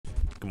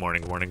Good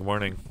morning, good morning, good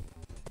morning.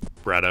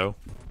 Brado.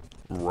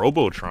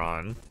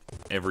 Robotron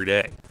every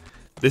day.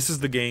 This is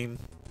the game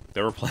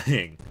that we're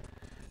playing.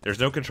 There's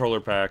no controller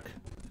pack.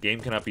 Game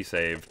cannot be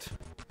saved.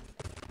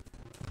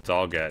 It's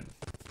all good.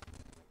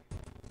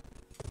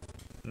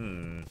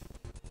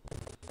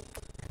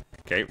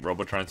 Okay,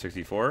 Robotron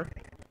 64.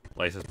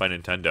 Licensed by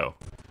Nintendo.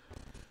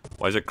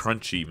 Why is it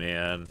crunchy,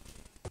 man?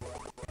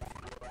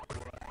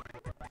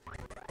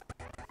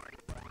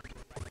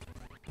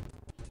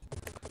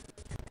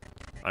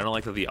 I don't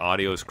like that the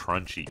audio is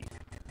crunchy.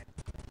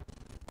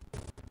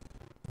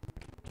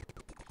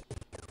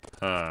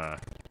 Huh.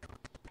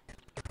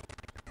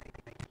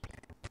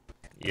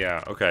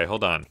 Yeah, okay,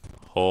 hold on.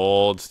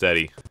 Hold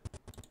steady.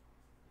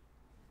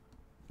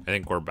 I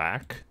think we're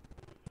back.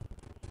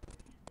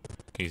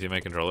 Can you see my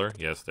controller?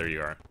 Yes, there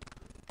you are.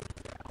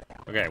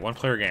 Okay,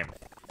 one-player game.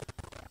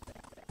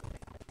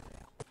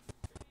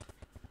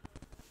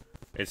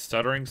 It's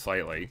stuttering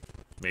slightly.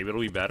 Maybe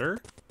it'll be better?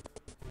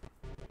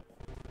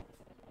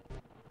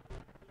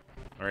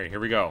 Alright,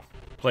 here we go.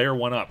 Player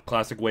 1 up.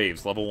 Classic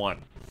Waves, level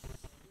 1.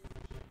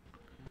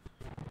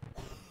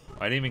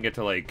 I didn't even get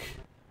to, like,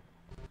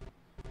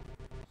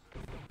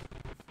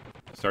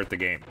 start the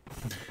game.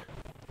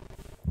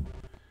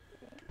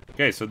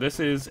 Okay, so this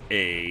is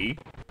a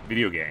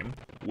video game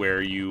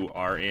where you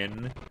are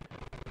in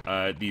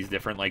these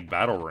different, like,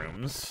 battle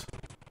rooms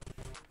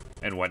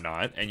and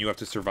whatnot, and you have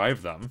to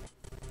survive them.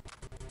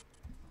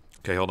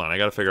 Okay, hold on. I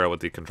gotta figure out what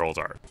the controls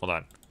are. Hold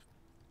on.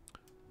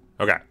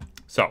 Okay,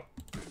 so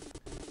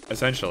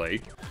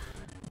essentially,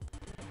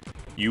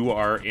 you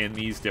are in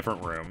these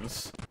different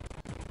rooms,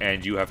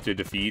 and you have to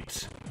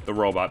defeat the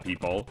robot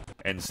people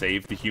and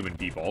save the human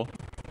people.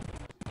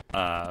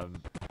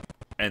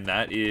 And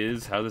that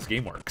is how this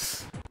game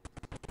works.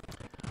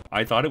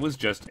 I thought it was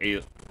just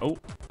a... Oh,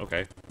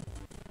 okay.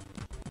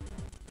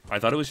 I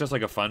thought it was just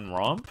like a fun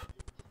romp.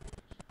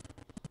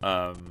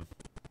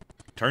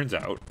 Turns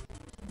out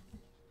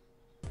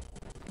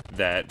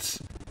that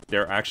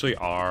there actually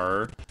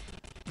are,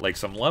 like,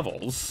 some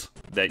levels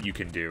that you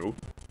can do,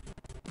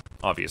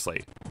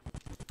 obviously.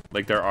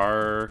 Like, there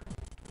are...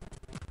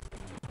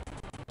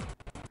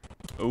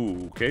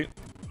 Ooh, okay.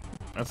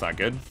 That's not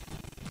good.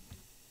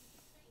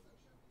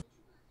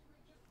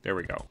 There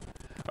we go.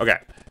 Okay.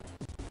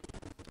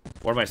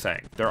 What am I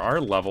saying? There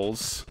are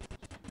levels,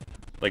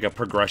 like a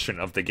progression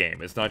of the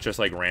game. It's not just,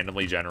 like,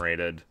 randomly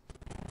generated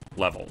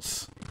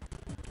levels.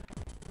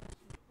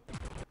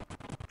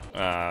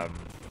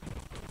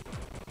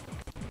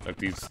 Look,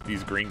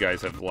 these green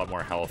guys have a lot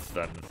more health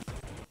than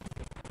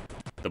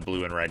the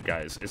blue and red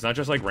guys. It's not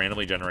just, like,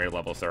 randomly generated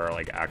levels. There are,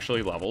 like,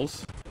 actually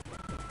levels.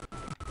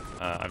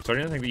 I'm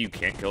starting to think that you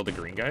can't kill the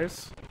green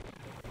guys.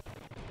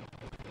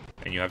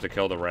 And you have to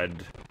kill the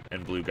red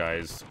and blue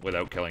guys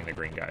without killing the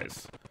green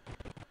guys.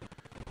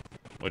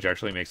 Which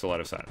actually makes a lot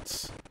of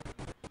sense.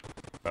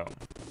 Boom.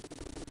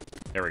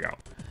 There we go.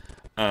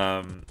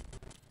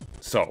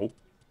 So,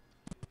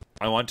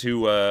 I want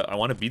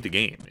to beat the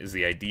game, is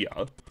the idea.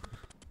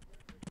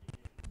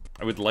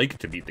 I would like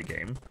to beat the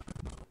game.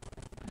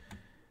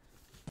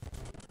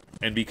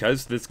 And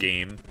because this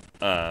game,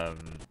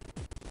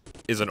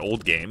 is an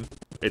old game,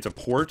 it's a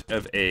port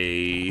of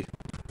an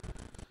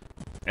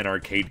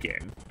arcade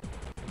game.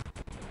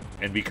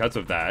 And because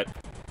of that,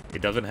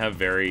 it doesn't have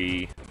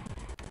very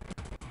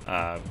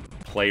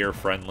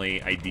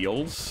player-friendly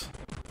ideals,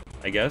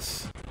 I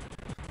guess.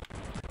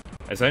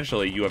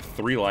 Essentially, you have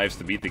 3 lives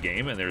to beat the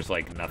game, and there's,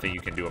 like, nothing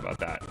you can do about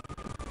that.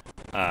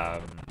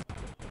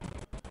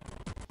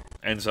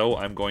 And so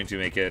I'm going to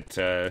make it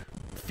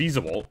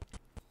feasible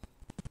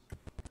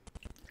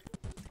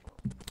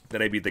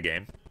that I beat the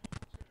game.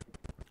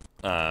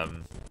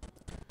 And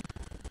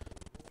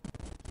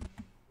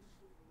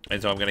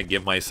so I'm gonna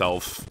give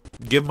myself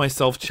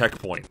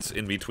checkpoints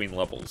in between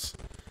levels.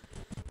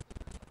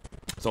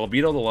 So I'll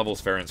beat all the levels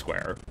fair and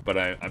square, but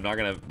I'm not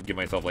gonna give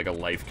myself, like, a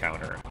life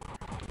counter.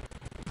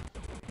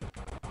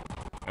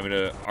 I'm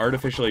gonna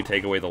artificially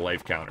take away the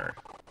life counter.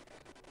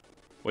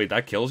 Wait,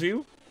 that kills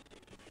you?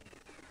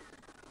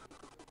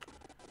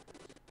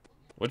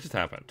 What just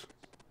happened?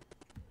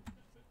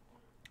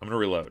 I'm gonna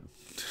reload.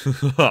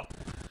 I'm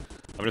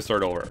gonna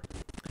start over.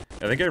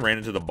 I think I ran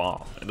into the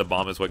bomb, and the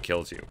bomb is what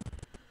kills you.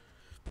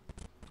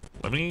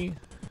 Let me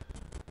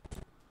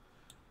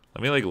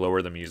like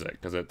lower the music,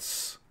 because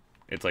it's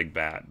like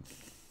bad.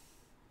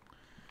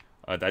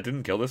 That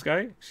didn't kill this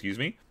guy? Excuse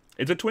me?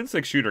 It's a twin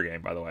stick shooter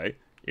game, by the way,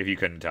 if you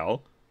couldn't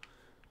tell.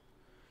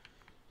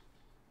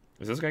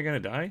 Is this guy gonna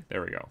die?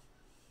 There we go.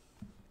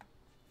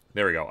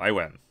 There we go. I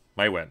win.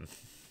 My win.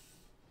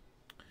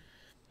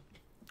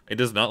 It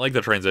does not like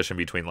the transition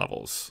between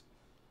levels.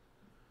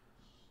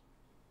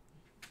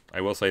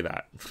 I will say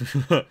that.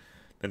 The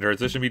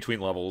transition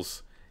between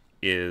levels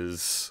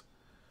is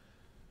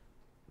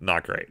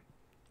not great.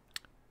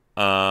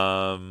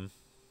 What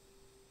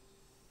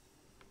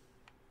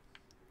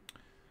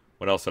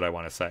else did I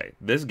want to say?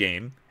 This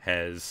game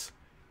has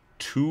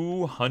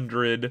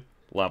 200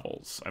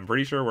 levels. I'm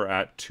pretty sure we're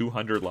at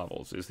 200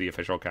 levels is the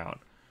official count.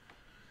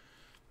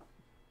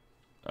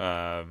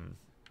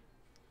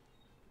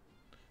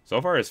 So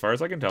far, as far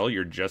as I can tell,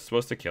 you're just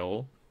supposed to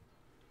kill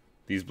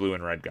these blue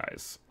and red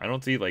guys. I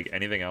don't see, like,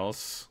 anything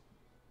else.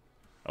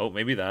 Oh,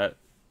 maybe that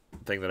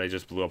thing that I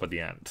just blew up at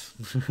the end.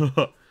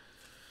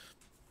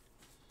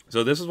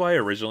 So this is why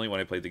originally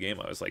when I played the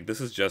game, I was like, this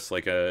is just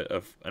like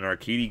an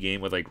arcadey game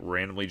with, like,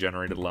 randomly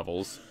generated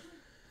levels.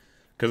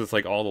 Because it's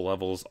like all the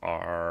levels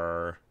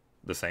are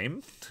the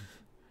same.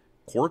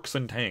 Quirks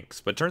and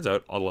tanks. But it turns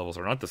out all the levels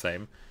are not the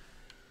same.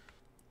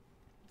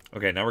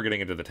 Okay, now we're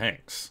getting into the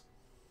tanks.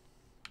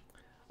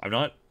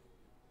 I'm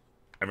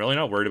really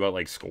not worried about,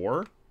 like,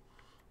 score.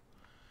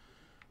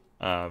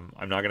 I'm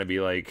not going to be,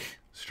 like,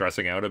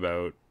 stressing out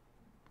about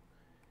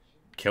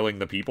killing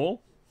the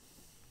people.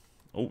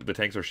 Oh, the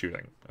tanks are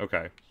shooting.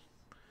 Okay.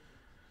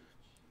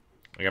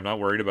 Like, I'm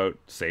not worried about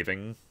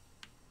saving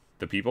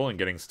the people and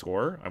getting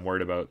score. I'm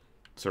worried about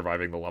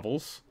surviving the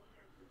levels.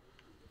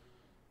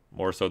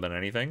 More so than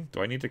anything.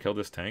 Do I need to kill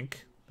this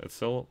tank that's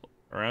still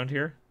around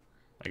here?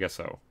 I guess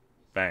so.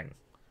 Bang.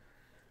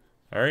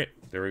 Alright,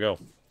 there we go.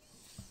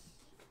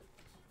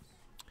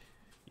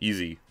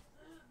 Easy.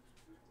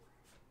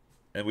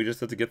 And we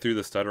just have to get through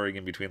the stuttering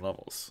in between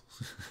levels.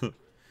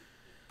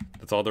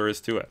 That's all there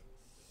is to it.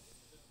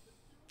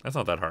 That's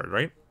not that hard,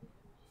 right?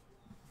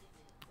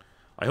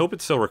 I hope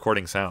it's still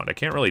recording sound. I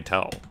can't really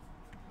tell.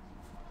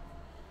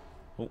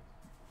 Oh.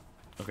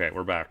 Okay,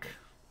 we're back.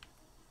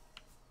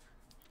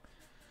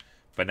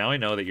 But now I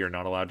know that you're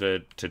not allowed to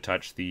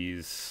touch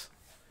these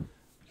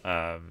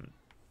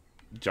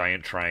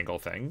giant triangle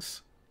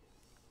things.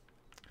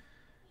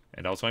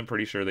 And also I'm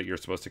pretty sure that you're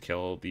supposed to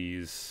kill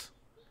these...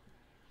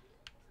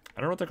 I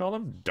don't know what to call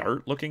them.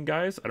 Dart-looking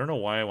guys? I don't know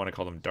why I want to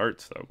call them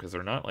darts, though, because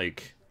they're not,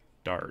 like,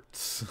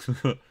 darts.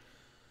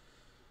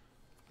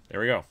 There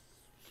we go.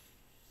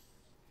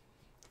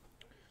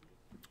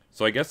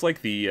 So I guess,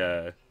 like,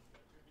 the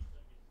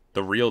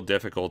real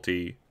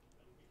difficulty...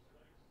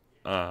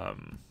 like,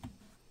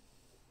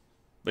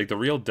 the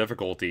real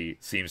difficulty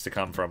seems to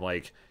come from,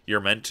 like,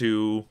 you're meant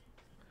to...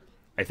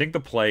 I think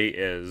the play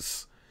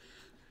is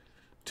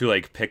to,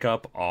 like, pick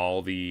up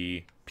all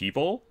the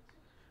people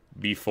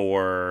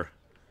before...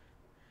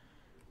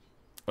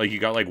 Like, you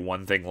got, like,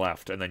 one thing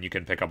left, and then you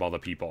can pick up all the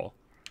people.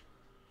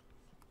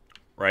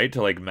 Right?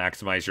 To, like,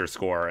 maximize your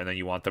score, and then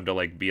you want them to,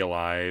 like, be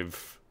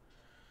alive.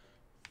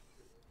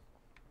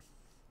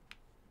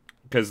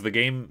 Because the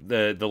game,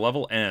 the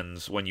level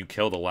ends when you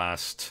kill the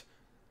last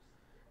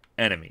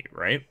enemy,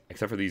 right?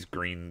 Except for these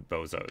green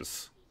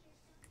bozos.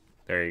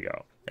 There you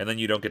go. And then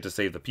you don't get to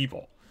save the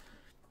people.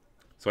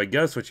 So I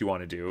guess what you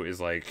want to do is,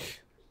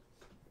 like,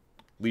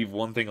 leave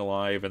one thing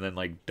alive and then,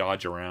 like,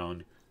 dodge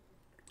around.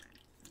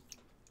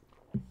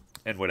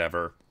 And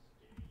whatever.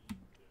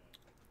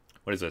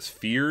 What is this?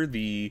 Fear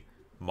the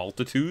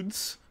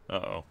multitudes?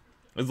 Uh-oh.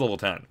 This is level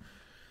 10.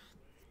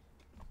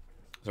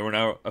 So we're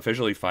now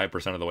officially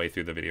 5% of the way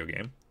through the video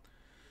game.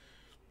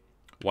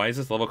 Why is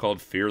this level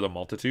called Fear the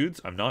Multitudes?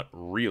 I'm not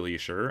really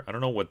sure. I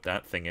don't know what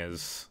that thing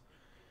is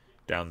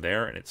down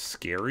there, and it's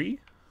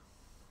scary.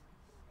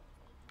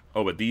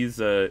 Oh, but these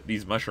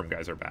mushroom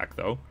guys are back,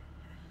 though.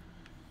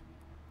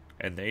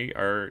 And they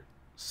are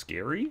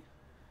scary?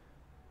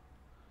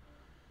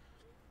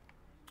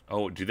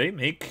 Oh, do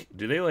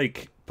they,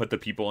 like, put the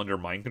people under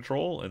mind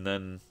control? And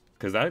then...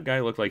 Because that guy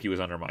looked like he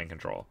was under mind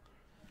control.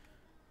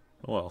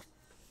 Well,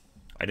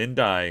 I didn't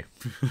die.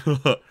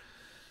 So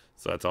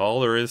that's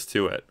all there is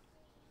to it.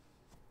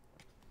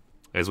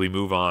 As we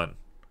move on.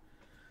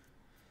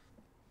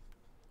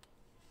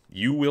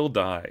 You will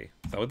die.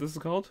 Is that what this is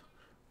called?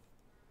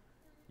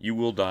 You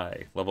will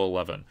die. Level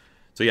 11.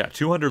 So yeah,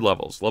 200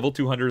 levels. Level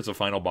 200 is the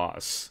final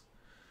boss.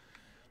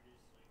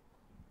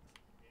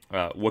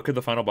 What could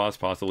the final boss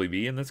possibly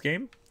be in this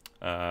game?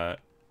 I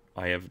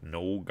have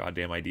no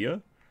goddamn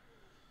idea.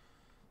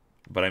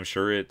 But I'm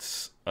sure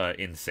it's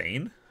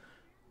insane.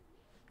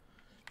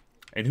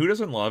 And who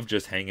doesn't love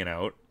just hanging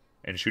out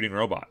and shooting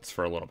robots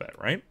for a little bit,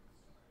 right?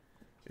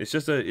 It's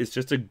just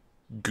a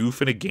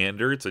goof and a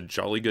gander. It's a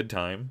jolly good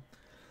time.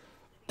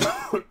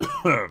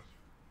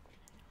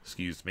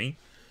 Excuse me.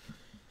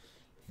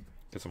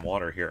 Get some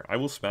water here. I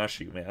will smash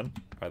you, man,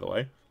 by the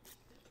way.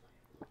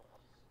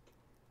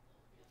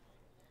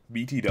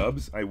 BT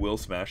dubs, I will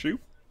smash you.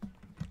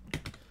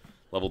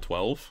 Level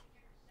 12.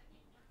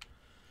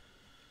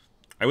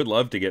 I would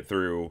love to get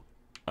through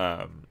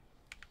 10%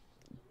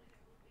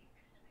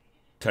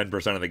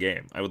 of the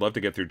game. I would love to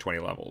get through 20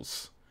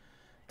 levels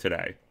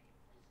today.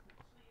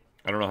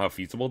 I don't know how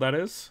feasible that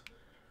is.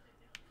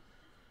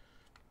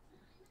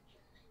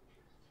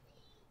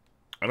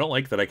 I don't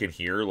like that I can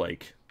hear,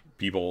 like,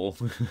 people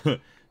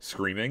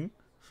screaming.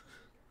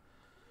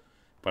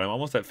 But I'm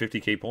almost at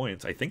 50k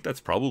points. I think that's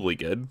probably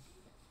good.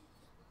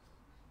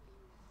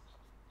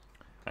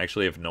 I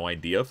actually have no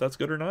idea if that's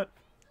good or not,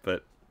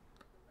 but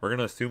we're going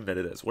to assume that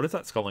it is. What is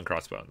that skull and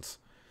crossbones?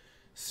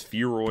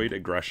 Spheroid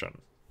aggression.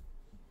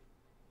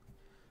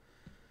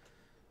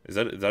 Is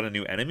that a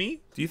new enemy,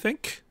 do you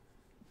think?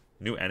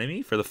 New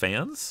enemy for the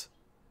fans?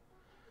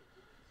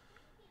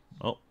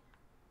 Oh.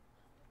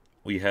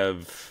 We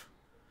have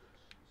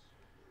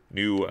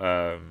new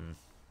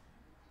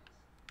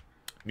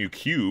new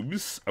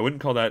cubes. I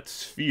wouldn't call that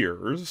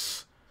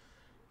spheres,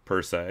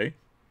 per se.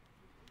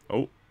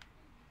 Oh,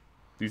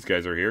 these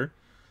guys are here.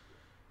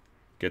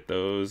 Get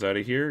those out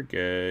of here.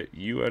 Get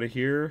you out of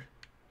here,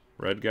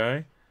 red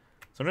guy.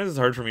 Sometimes it's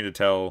hard for me to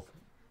tell.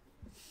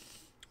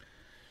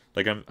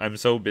 Like, I'm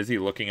so busy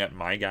looking at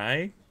my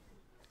guy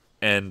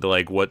and,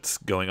 like, what's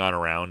going on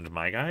around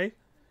my guy.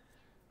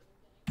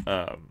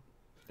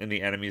 And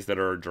the enemies that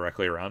are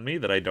directly around me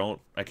that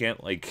I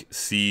can't, like,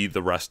 see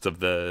the rest of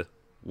the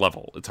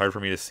level. It's hard for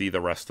me to see the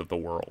rest of the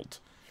world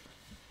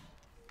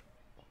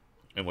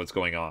and what's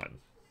going on.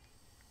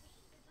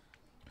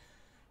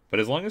 But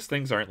as long as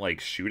things aren't, like,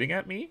 shooting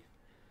at me,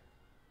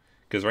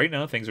 because right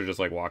now things are just,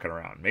 like, walking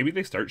around. Maybe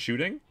they start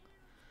shooting.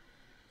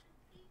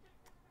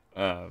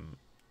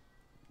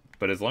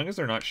 But as long as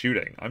they're not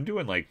shooting, I'm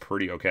doing, like,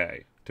 pretty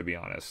okay, to be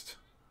honest.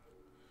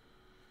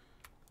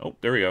 Oh,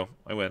 there we go.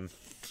 I win.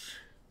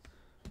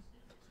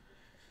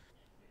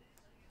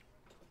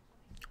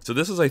 So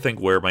this is, I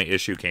think, where my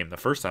issue came the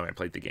first time I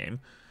played the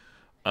game.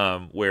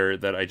 Where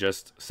that I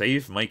just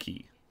save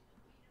Mikey.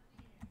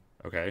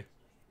 Okay?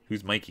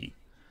 Who's Mikey?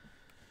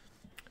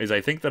 Is I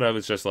think that I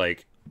was just,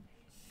 like...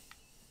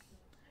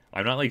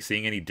 I'm not, like,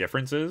 seeing any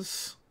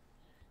differences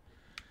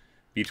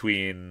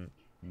between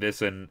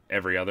this and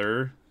every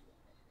other...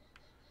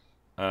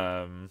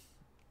 like,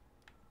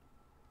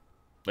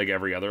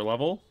 every other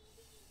level.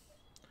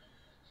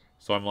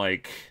 So I'm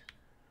like...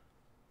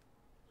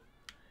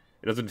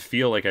 It doesn't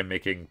feel like I'm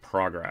making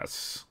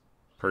progress,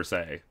 per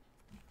se.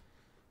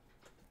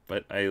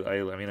 But I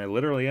mean, I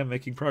literally am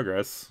making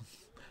progress.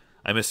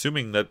 I'm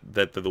assuming that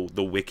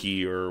the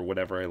wiki or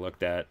whatever I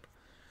looked at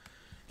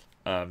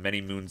many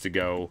moons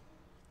ago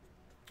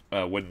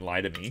wouldn't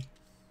lie to me.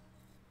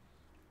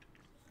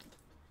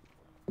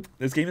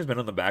 This game has been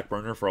on the back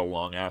burner for a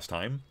long-ass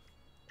time,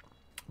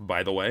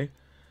 by the way.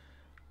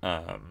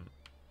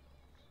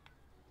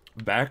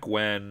 Back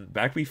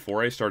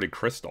before I started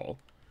Crystal,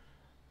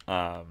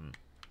 I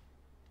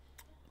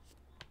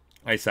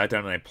sat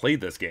down and I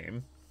played this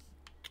game.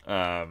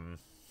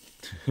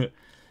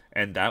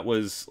 And that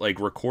was,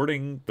 like,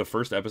 recording the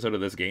first episode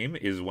of this game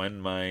is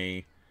when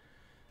my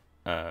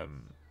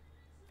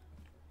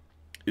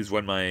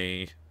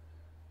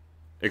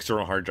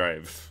external hard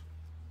drive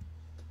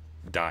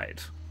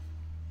died.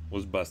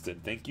 Was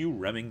busted. Thank you,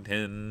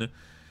 Remington.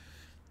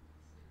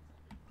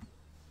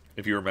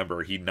 If you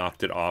remember, he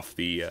knocked it off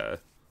the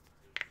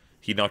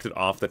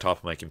top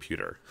of my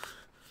computer.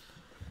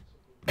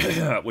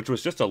 Which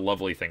was just a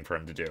lovely thing for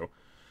him to do.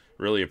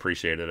 Really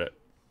appreciated it.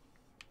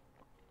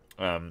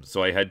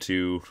 So I had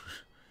to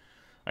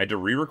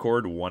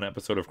re-record one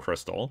episode of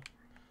Crystal.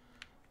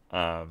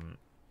 And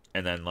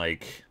then,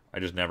 like, I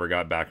just never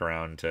got back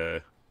around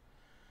to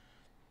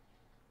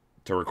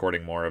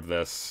recording more of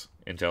this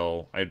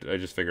until I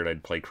just figured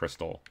I'd play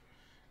Crystal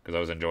because I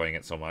was enjoying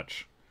it so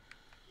much.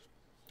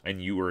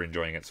 And you were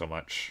enjoying it so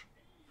much.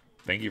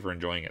 Thank you for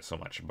enjoying it so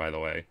much, by the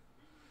way.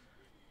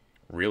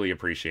 Really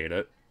appreciate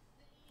it.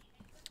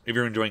 If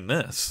you're enjoying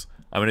this,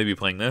 I'm going to be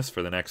playing this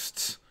for the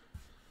next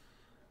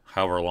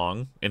however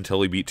long until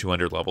we beat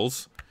 200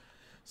 levels.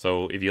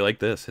 So if you like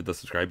this, hit the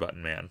subscribe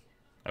button, man.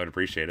 I would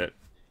appreciate it.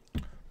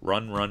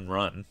 Run, run,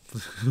 run.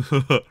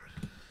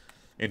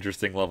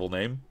 Interesting level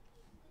name.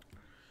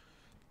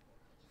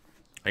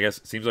 I guess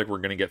it seems like we're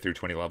going to get through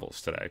 20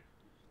 levels today.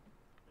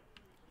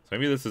 So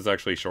maybe this is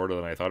actually shorter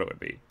than I thought it would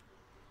be.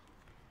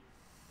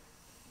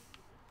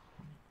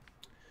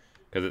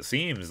 Because it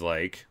seems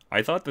like...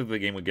 I thought that the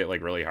game would get,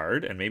 like, really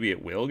hard, and maybe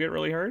it will get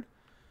really hard.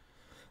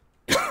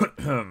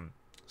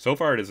 So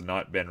far, it has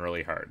not been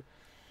really hard.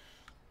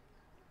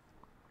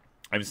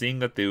 I'm seeing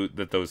that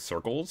those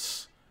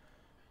circles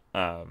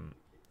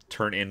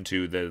turn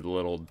into the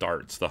little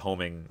darts, the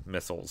homing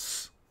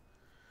missiles.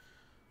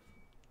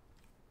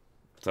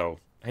 So,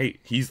 hey,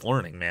 he's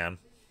learning, man.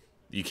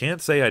 You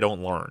can't say I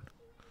don't learn.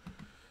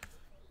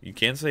 You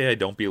can't say I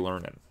don't be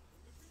learning.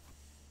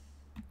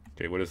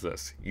 Okay, what is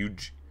this?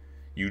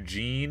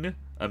 Eugene,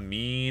 a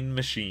mean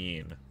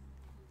machine.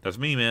 That's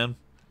me, man.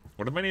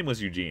 What if my name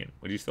was Eugene?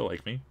 Would you still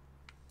like me?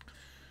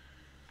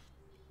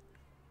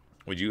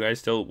 Would you guys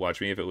still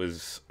watch me if it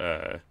was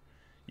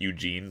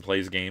Eugene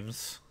plays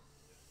games?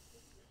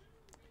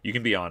 You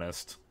can be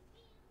honest.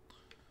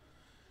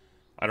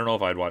 I don't know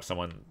if I'd watch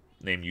someone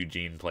named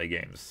Eugene play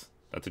games.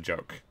 That's a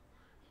joke.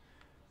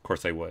 Of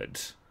course I would.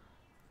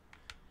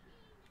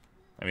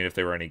 I mean, if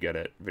they were any good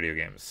at video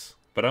games.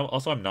 But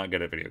I'm not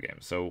good at video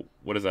games, so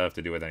what does that have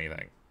to do with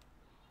anything?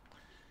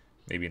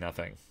 Maybe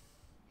nothing.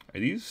 Are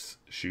these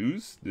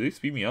shoes? Do they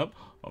speed me up?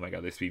 Oh my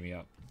god, they speed me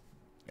up.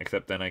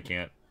 Except then I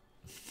can't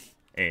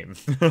aim.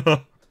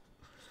 So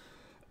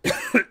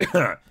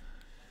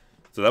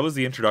that was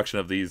the introduction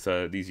of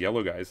these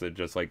yellow guys that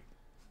just, like...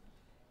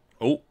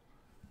 Oh,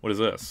 what is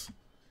this?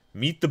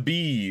 Meet the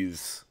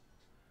bees.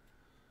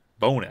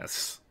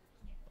 Bonus.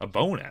 A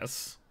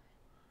bonus?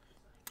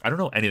 I don't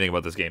know anything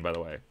about this game, by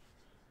the way.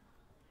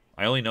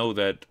 I only know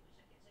that,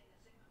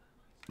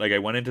 like, I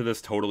went into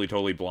this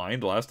totally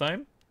blind last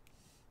time.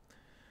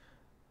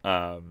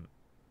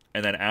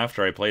 And then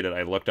after I played it,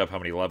 I looked up how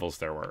many levels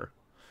there were.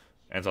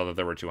 And saw that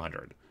there were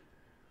 200.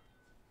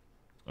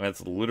 And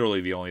that's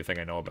literally the only thing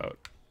I know about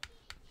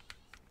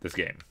this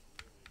game.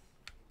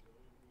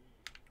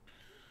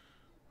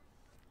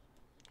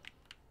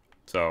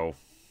 So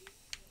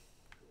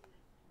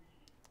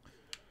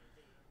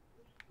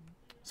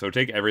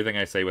take everything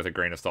I say with a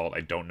grain of salt.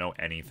 I don't know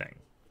anything.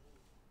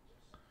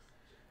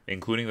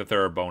 Including that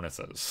there are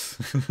bonuses.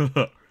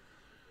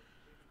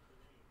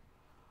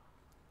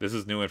 This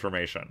is new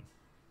information.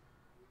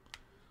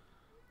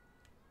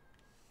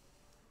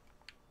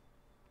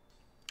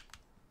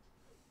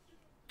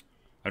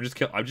 I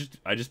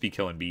just be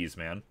killing bees,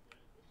 man.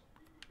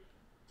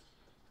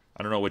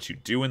 I don't know what you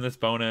do in this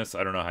bonus.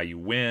 I don't know how you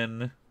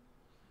win.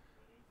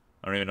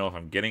 I don't even know if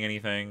I'm getting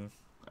anything.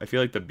 I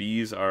feel like the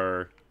bees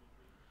are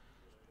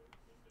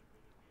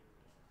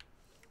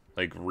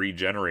like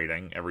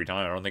regenerating every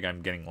time. I don't think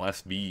I'm getting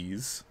less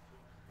bees.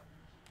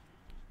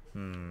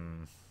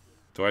 Do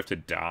I have to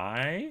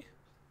die?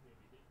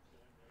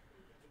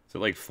 Is it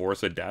like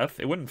force a death?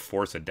 It wouldn't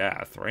force a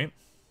death, right?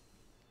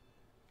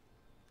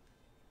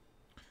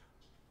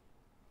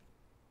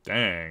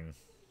 Dang.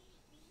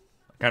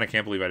 I kind of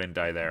can't believe I didn't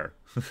die there.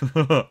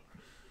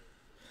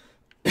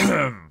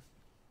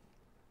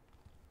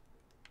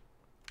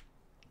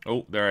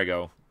 Oh, there I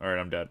go. Alright,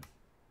 I'm dead.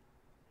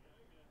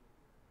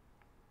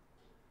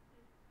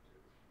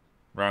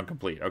 Round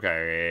complete.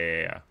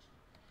 Okay, yeah.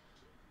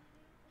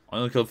 I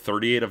only killed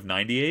 38 of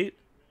 98?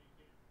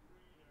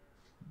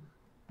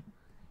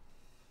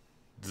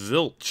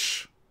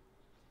 Zilch.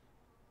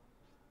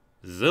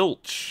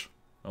 Zilch.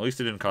 At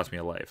least it didn't cost me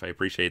a life. I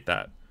appreciate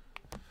that.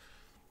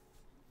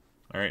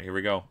 Alright, here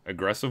we go.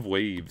 Aggressive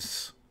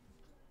waves.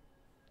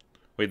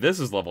 Wait, this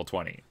is level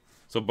 20.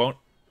 So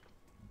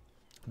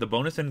the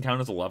bonus didn't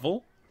count as a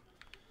level?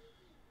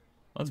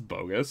 That's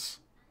bogus.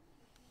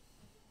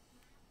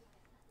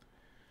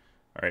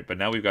 Alright, but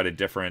now we've got a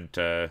different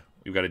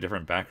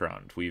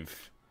background.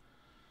 We've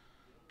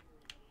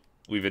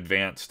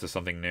advanced to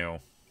something new.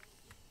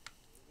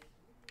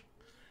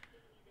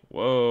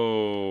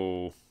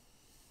 Whoa.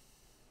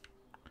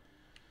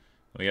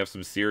 We have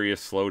some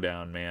serious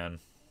slowdown, man.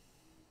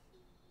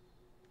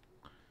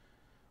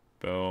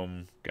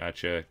 Boom.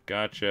 Gotcha.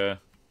 Gotcha.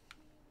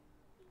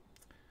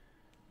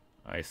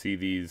 I see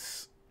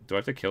these. Do I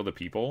have to kill the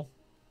people?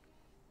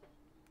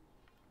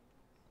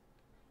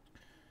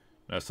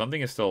 No,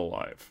 something is still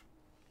alive.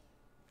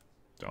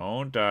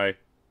 Don't die.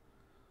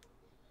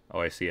 Oh,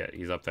 I see it.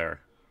 He's up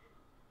there.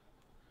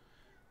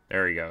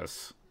 There he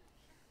goes.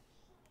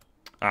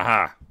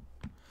 Aha!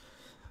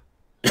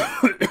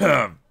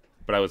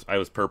 But I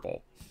was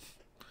purple.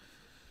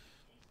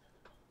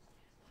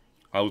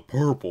 I was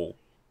purple.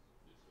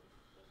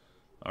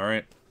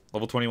 Alright.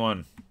 Level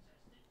 21.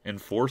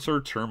 Enforcer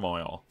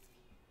Turmoil.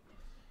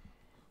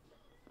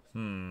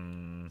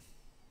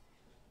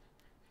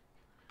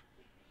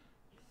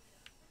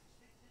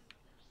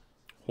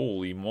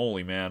 Holy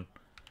moly, man.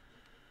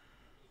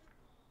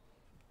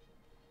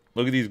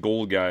 Look at these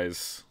gold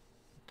guys.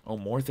 Oh,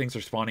 more things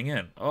are spawning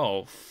in.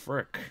 Oh,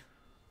 frick.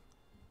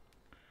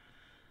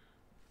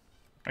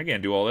 I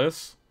can't do all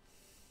this.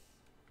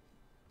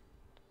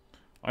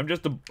 I'm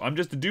just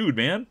a dude,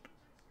 man.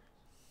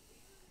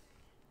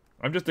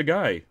 I'm just a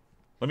guy.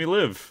 Let me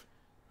live.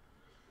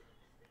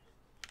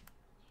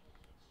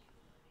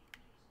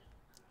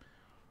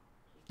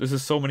 This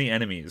is so many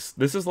enemies.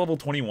 This is level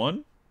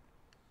 21?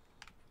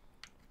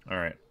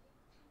 Alright.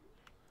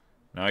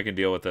 Now I can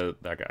deal with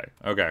that guy.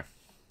 Okay.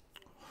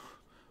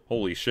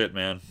 Holy shit,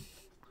 man.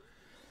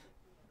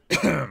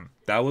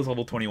 That was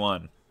level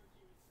 21.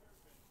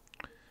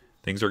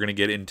 Things are gonna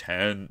get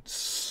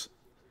intense.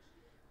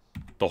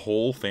 The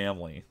whole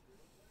family.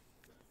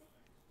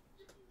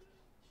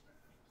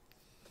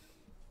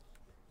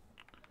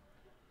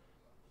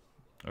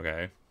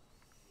 Okay.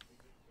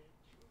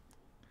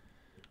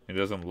 It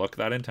doesn't look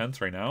that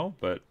intense right now,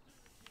 but...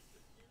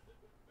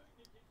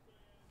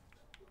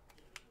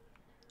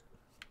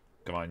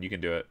 Come on, you can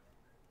do it.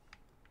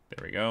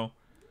 There we go.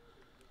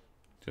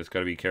 Just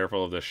gotta be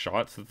careful of the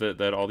shots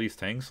that all these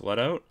tanks let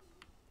out.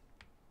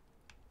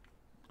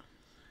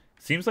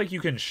 Seems like you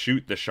can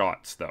shoot the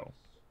shots, though.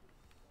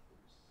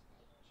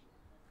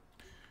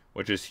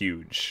 Which is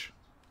huge.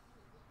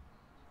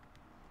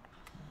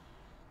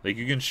 Like,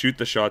 you can shoot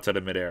the shots out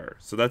of midair.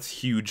 So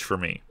that's huge for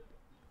me.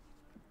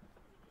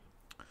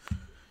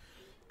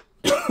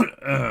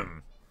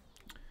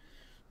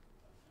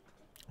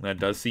 That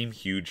does seem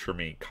huge for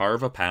me.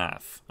 Carve a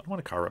path. I don't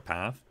want to carve a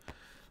path.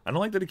 I don't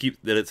like that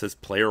it says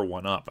player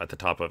 1-up at the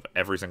top of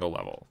every single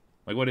level.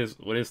 Like, what is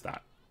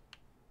that?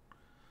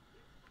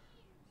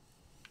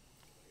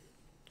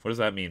 What does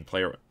that mean,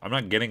 player? I'm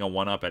not getting a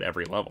 1-up at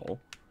every level.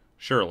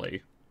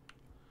 Surely.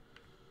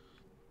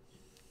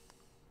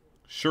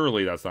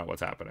 Surely that's not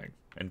what's happening.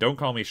 And don't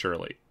call me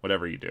Shirley,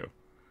 whatever you do.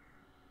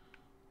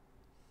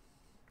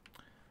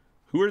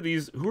 Who are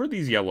these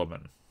yellow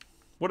men?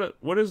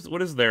 What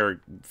is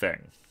their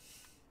thing?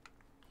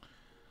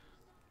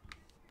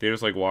 They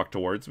just like walk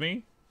towards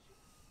me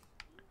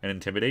and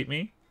intimidate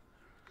me?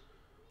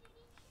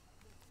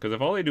 Because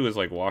if all they do is,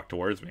 like, walk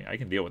towards me, I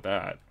can deal with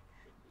that.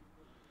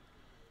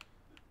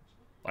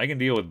 I can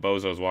deal with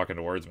bozos walking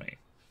towards me.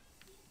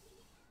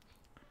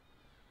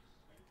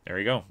 There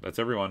you go. That's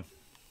everyone.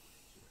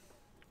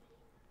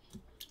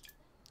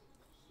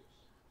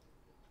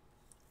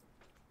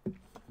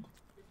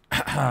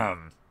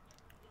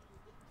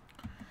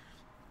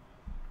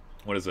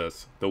 What is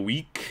this? The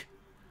week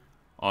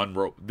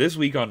on this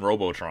week on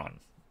Robotron.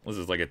 Was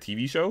this like a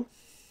TV show?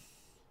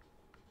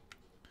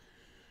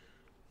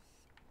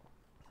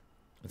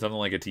 It's something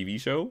like a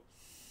TV show?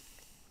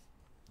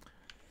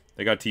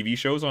 They got TV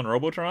shows on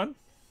Robotron?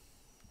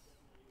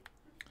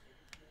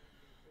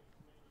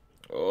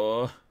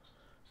 I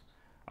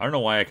don't know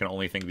why I can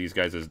only think these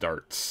guys as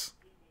darts.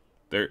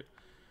 They're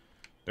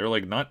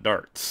like not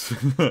darts.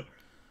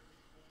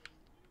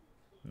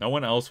 No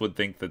one else would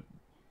think that,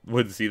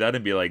 would see that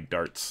and be like,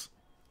 darts.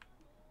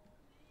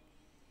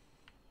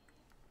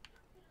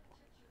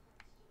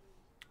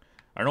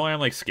 I don't know why I'm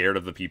like scared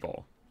of the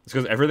people. It's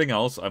because everything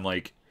else I'm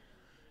like,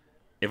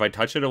 if I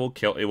touch it,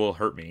 it will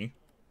hurt me.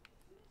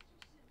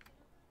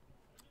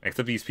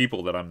 Except these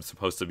people that I'm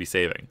supposed to be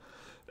saving.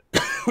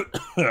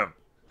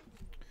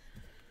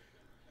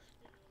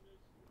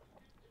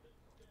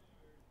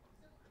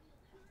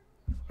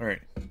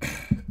 Alright.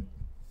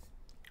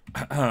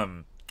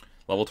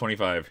 Level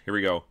 25. Here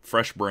we go.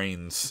 Fresh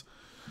brains.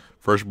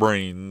 Fresh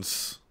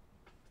brains.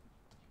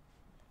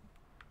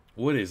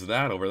 What is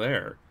that over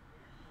there?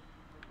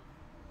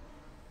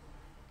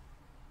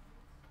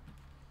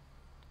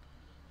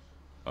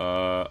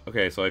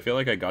 Okay, so I feel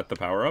like I got the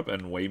power up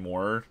and way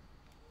more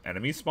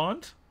enemies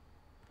spawned.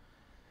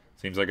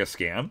 Seems like a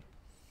scam.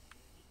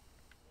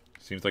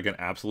 Seems like an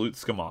absolute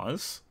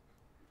scamaz.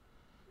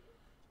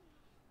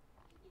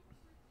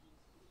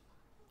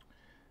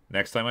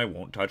 Next time I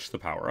won't touch the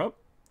power up.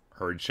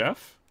 Herd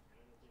Chef.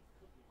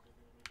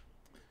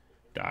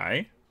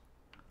 Die.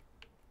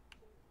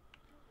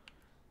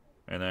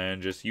 And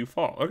then just you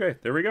fall. Okay,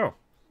 there we go.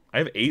 I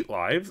have 8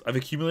 lives. I've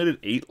accumulated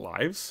 8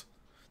 lives.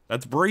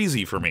 That's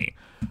brazy for me.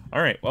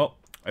 Alright, well,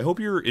 I hope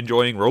you're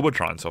enjoying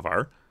Robotron so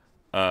far.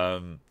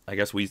 I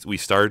guess we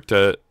start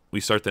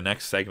the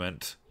next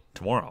segment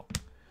tomorrow.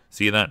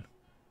 See you then.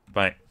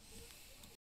 Bye.